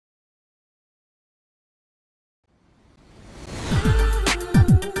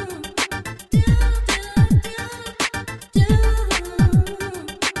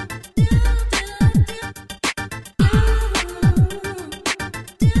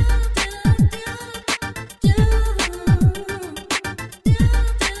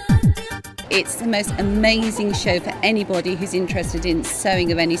It's the most amazing show for anybody who's interested in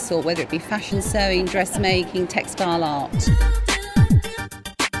sewing of any sort, whether it be fashion sewing, dressmaking, textile art.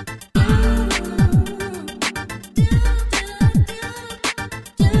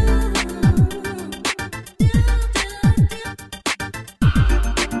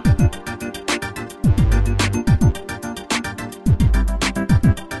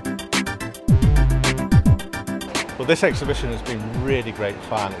 Well, this exhibition has been really great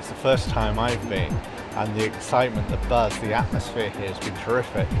fun. It's the first time I've been, and the excitement, the buzz, the atmosphere here has been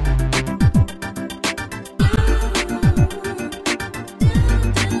terrific.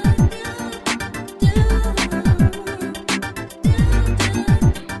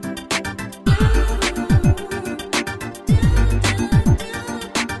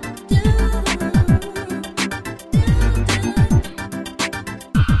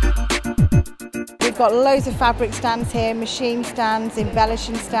 We've got loads of fabric stands here, machine stands,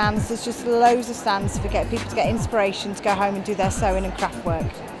 embellishing stands. There's just loads of stands for people to get inspiration to go home and do their sewing and craft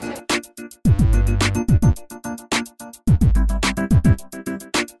work.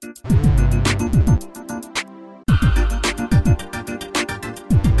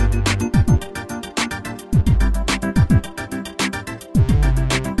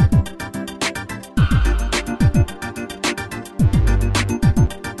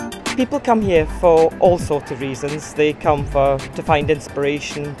 People come here for all sorts of reasons. They come to find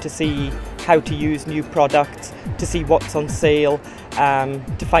inspiration, to see how to use new products, to see what's on sale,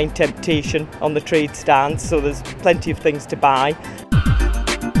 to find temptation on the trade stands, so there's plenty of things to buy.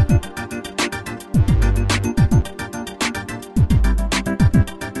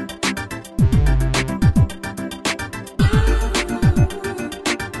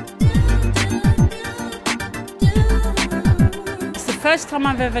 First time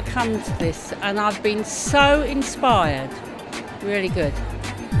I've ever come to this, and I've been so inspired. Really good.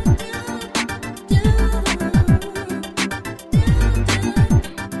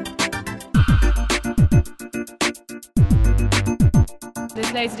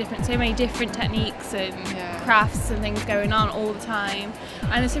 There's loads of so many different techniques and crafts and things going on all the time,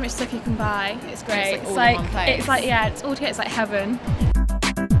 and there's so much stuff you can buy. It's great. It's like all in one place. It's like, yeah, it's all together. It's like heaven.